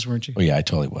suspicious, weren't you? Oh yeah, I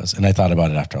totally was. And I thought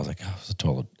about it after. I was like, I was a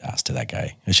total ass to that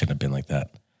guy. I shouldn't have been like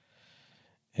that.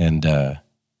 And,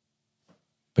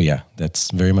 but yeah,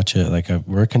 that's very much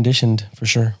we're conditioned for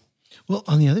sure. Well,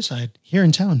 on the other side, here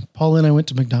in town, Paula and I went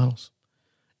to McDonald's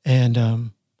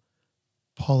and,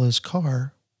 Paula's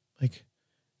car, like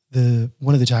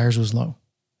one of the tires was low.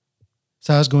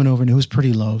 So I was going over and it was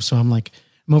pretty low. So I'm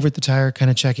over at the tire,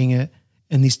 kind of checking it.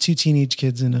 And these two teenage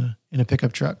kids in a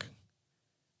pickup truck,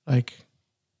 like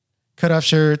cut off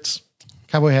shirts,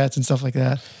 cowboy hats and stuff like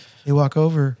that. They walk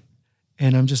over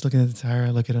and I'm just looking at the tire.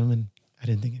 I look at them and I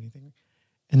didn't think anything.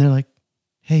 And they're like,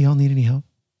 hey, y'all need any help?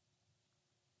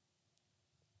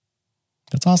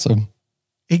 That's awesome.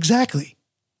 Exactly.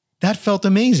 That felt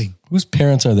amazing. Whose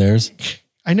parents are theirs?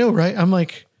 I know, right? I'm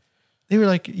like, They were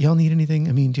like, y'all need anything?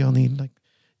 I mean, do y'all need to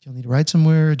ride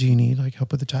somewhere? Do you need like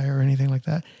help with the tire or anything like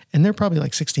that? And they're probably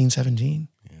like 16, 17.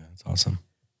 Yeah, that's awesome.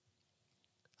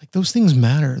 Like those things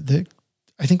matter.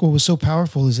 I think what was so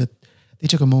powerful is that they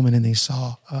took a moment and they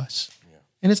saw us. Yeah.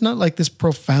 And it's not like this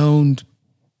profound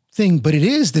thing, but it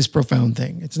is this profound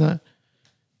thing. It's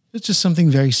just something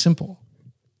very simple.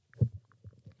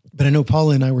 But I know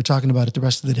Paula and I were talking about it the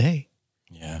rest of the day.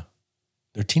 Yeah.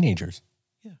 They're teenagers.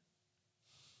 Yeah.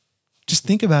 Just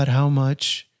think about how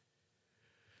much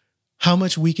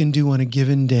we can do on a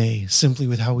given day simply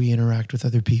with how we interact with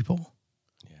other people.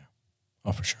 Yeah.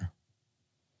 Oh, for sure.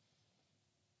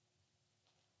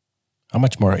 How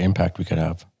much more impact we could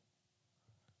have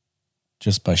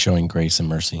just by showing grace and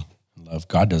mercy and love.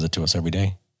 God does it to us every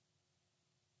day.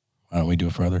 Why don't we do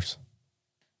it for others?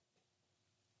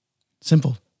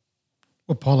 Simple.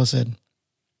 What Paula said.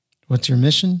 What's your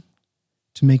mission?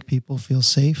 To make people feel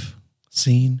safe,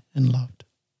 seen, and loved.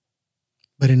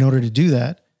 But in order to do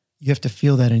that, you have to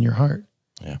feel that in your heart.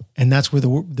 Yeah. And that's where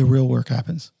the real work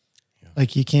happens. Yeah.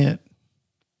 Like I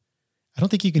don't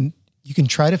think you can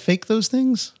try to fake those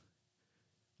things,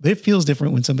 but it feels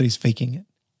different when somebody's faking it.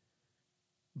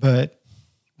 But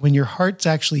when your heart's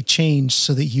actually changed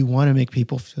so that you want to make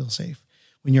people feel safe,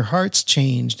 when your heart's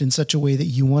changed in such a way that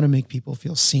you want to make people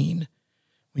feel seen,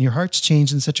 when your heart's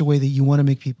changed in such a way that you want to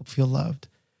make people feel loved,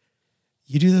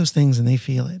 you do those things and they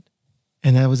feel it.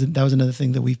 And that was another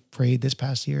thing that we've prayed this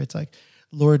past year. It's like,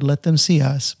 Lord, let them see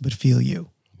us, but feel you.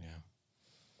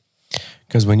 Yeah.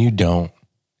 Because when you don't,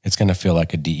 it's going to feel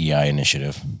like a DEI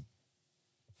initiative.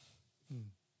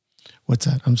 What's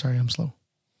that? I'm sorry, I'm slow.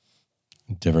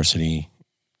 Diversity.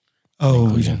 Oh,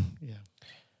 inclusion. Yeah.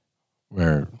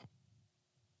 Where.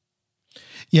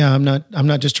 Yeah, I'm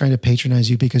not just trying to patronize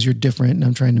you because you're different and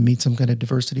I'm trying to meet some kind of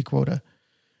diversity quota.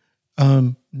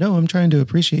 No, I'm trying to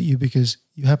appreciate you because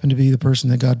you happen to be the person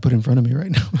that God put in front of me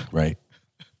right now. Right.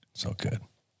 So good.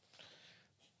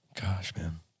 Gosh,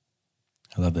 man.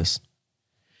 I love this.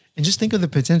 And just think of the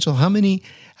potential. How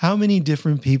many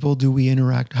different people do we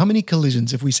interact? How many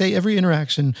collisions? If we say every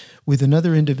interaction with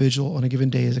another individual on a given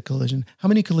day is a collision, how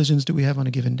many collisions do we have on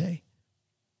a given day?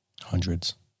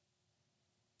 Hundreds.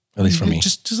 At least for me.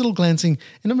 Just a little glancing.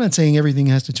 And I'm not saying everything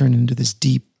has to turn into this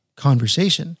deep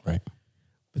conversation. Right.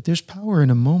 But there's power in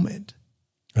a moment.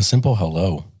 A simple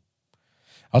hello.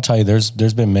 I'll tell you, there's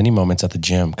been many moments at the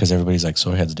gym because everybody's like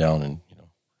so heads down and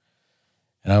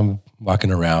I'm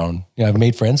walking around. I've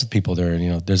made friends with people there.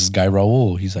 And, there's this guy,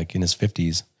 Raul. He's like in his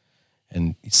 50s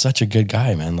and he's such a good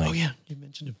guy, man. Like, oh yeah, you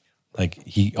mentioned him. Like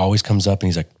he always comes up and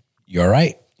he's like, "You all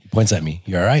right?" He points at me.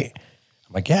 "You all right?"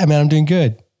 I'm like, "Yeah, man, I'm doing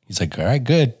good." He's like, "All right,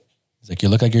 good." He's like, "You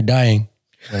look like you're dying."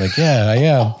 I'm like, "Yeah, I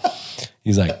am."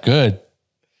 He's like, "Good,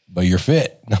 but you're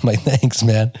fit." And I'm like, "Thanks,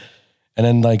 man." And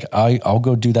then like I'll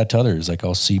go do that to others. Like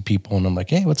I'll see people and I'm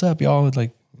like, "Hey, what's up, y'all?"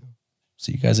 Like,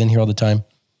 see you guys in here all the time.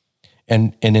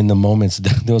 And in the moments,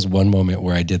 there was one moment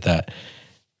where I did that,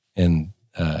 and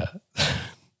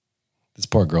this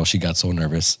poor girl, she got so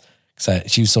nervous because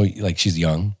she was so like she's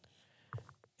young,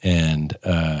 and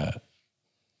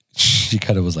she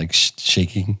kind of was like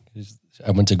shaking.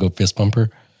 I went to go fist bump her.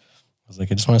 I was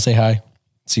like, "I just want to say hi,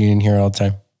 see you in here all the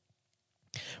time."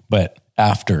 But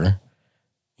after,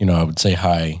 I would say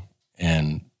hi,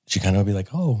 and she kind of would be like,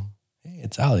 "Oh, hey,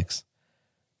 it's Alex,"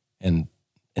 and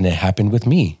it happened with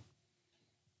me.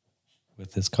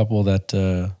 With this couple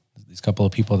these couple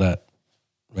of people that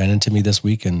ran into me this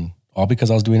week, and all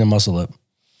because I was doing a muscle up.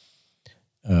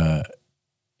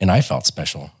 And I felt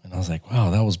special. And I was like, wow,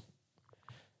 that was,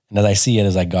 and as I see it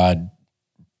as like God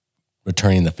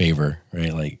returning the favor,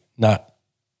 right? Like not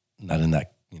in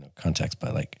that, context,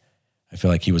 but like, I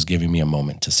feel like he was giving me a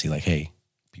moment to see like, hey,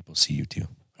 people see you too.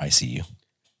 I see you.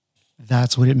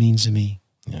 That's what it means to me.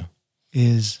 Yeah.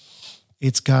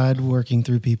 It's God working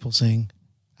through people saying,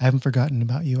 I haven't forgotten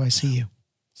about you. I see you.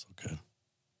 So good.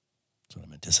 That's what I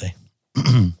meant to say.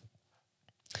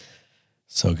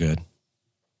 So good.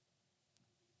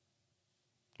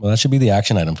 Well, that should be the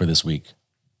action item for this week.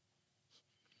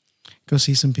 Go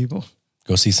see some people.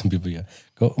 Go see some people. Yeah.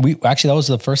 That was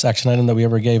the first action item that we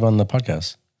ever gave on the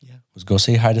podcast. Yeah. Was go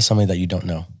say hi to somebody that you don't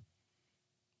know.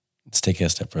 Let's take it a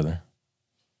step further.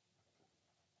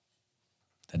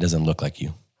 That doesn't look like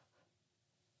you.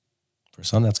 For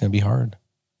some, that's going to be hard.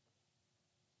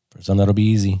 For some, that'll be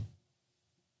easy.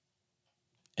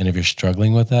 And if you're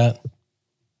struggling with that,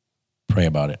 pray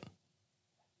about it.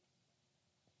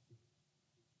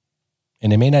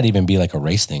 And it may not even be like a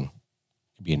race thing.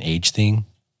 It could be an age thing.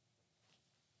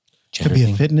 Could be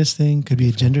a fitness thing. Could be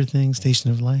a gender thing,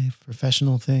 station of life,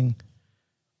 professional thing.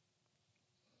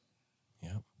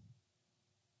 Yeah.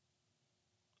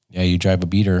 Yeah, you drive a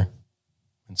beater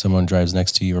and someone drives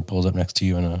next to you or pulls up next to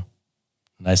you in a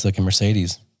nice looking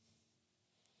Mercedes.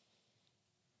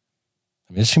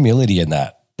 I mean, there's humility in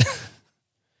that.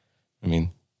 I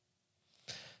mean,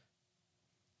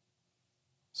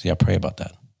 so yeah, pray about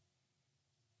that.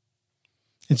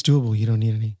 It's doable. You don't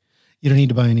need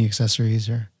to buy any accessories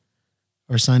or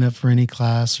sign up for any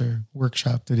class or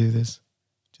workshop to do this.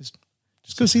 Just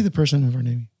go see the person in front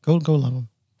of you. Go love them.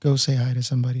 Go say hi to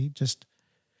somebody. Just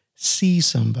see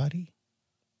somebody.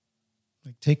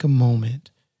 Like, take a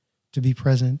moment to be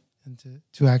present and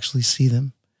to actually see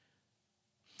them.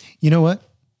 You know what?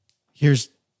 Here's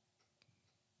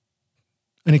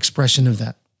an expression of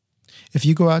that. If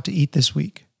you go out to eat this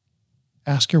week,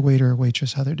 ask your waiter or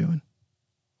waitress how they're doing.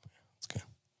 That's good.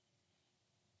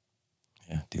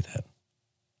 Yeah, do that.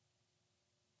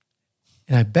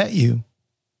 And I bet you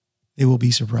they will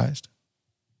be surprised.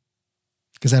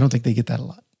 Because I don't think they get that a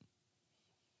lot.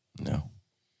 No.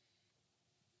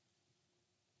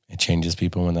 It changes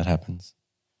people when that happens.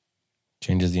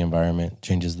 Changes the environment,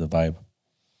 changes the vibe,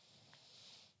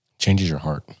 changes your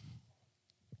heart.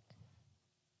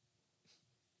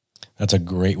 That's a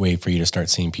great way for you to start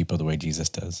seeing people the way Jesus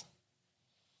does.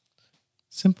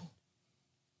 Simple.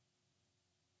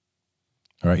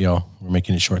 All right, y'all. We're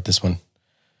making it short, this one.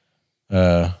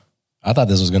 I thought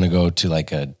this was going to go to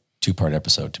like a 2-part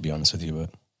episode, to be honest with you, but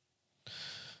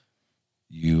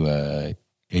you,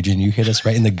 Adrian, you hit us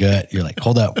right in the gut. You're like,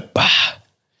 hold up. Bah.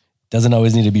 Doesn't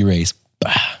always need to be race.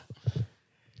 Bah.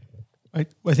 I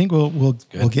think we'll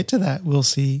get to that. We'll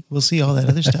see all that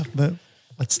other stuff, but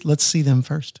let's see them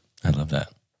first. I love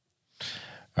that.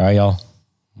 All right, y'all.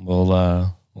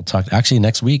 We'll talk. Actually,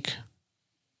 next week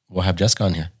we'll have Jessica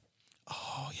on here.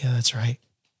 Oh yeah, that's right.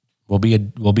 We'll be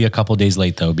a couple days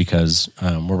late though because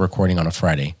we're recording on a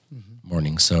Friday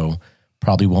morning, so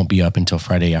probably won't be up until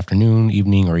Friday afternoon,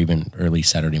 evening, or even early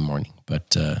Saturday morning.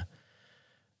 But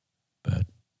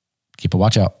keep a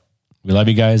watch out. We love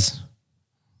you guys.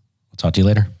 We'll talk to you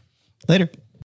later. Later.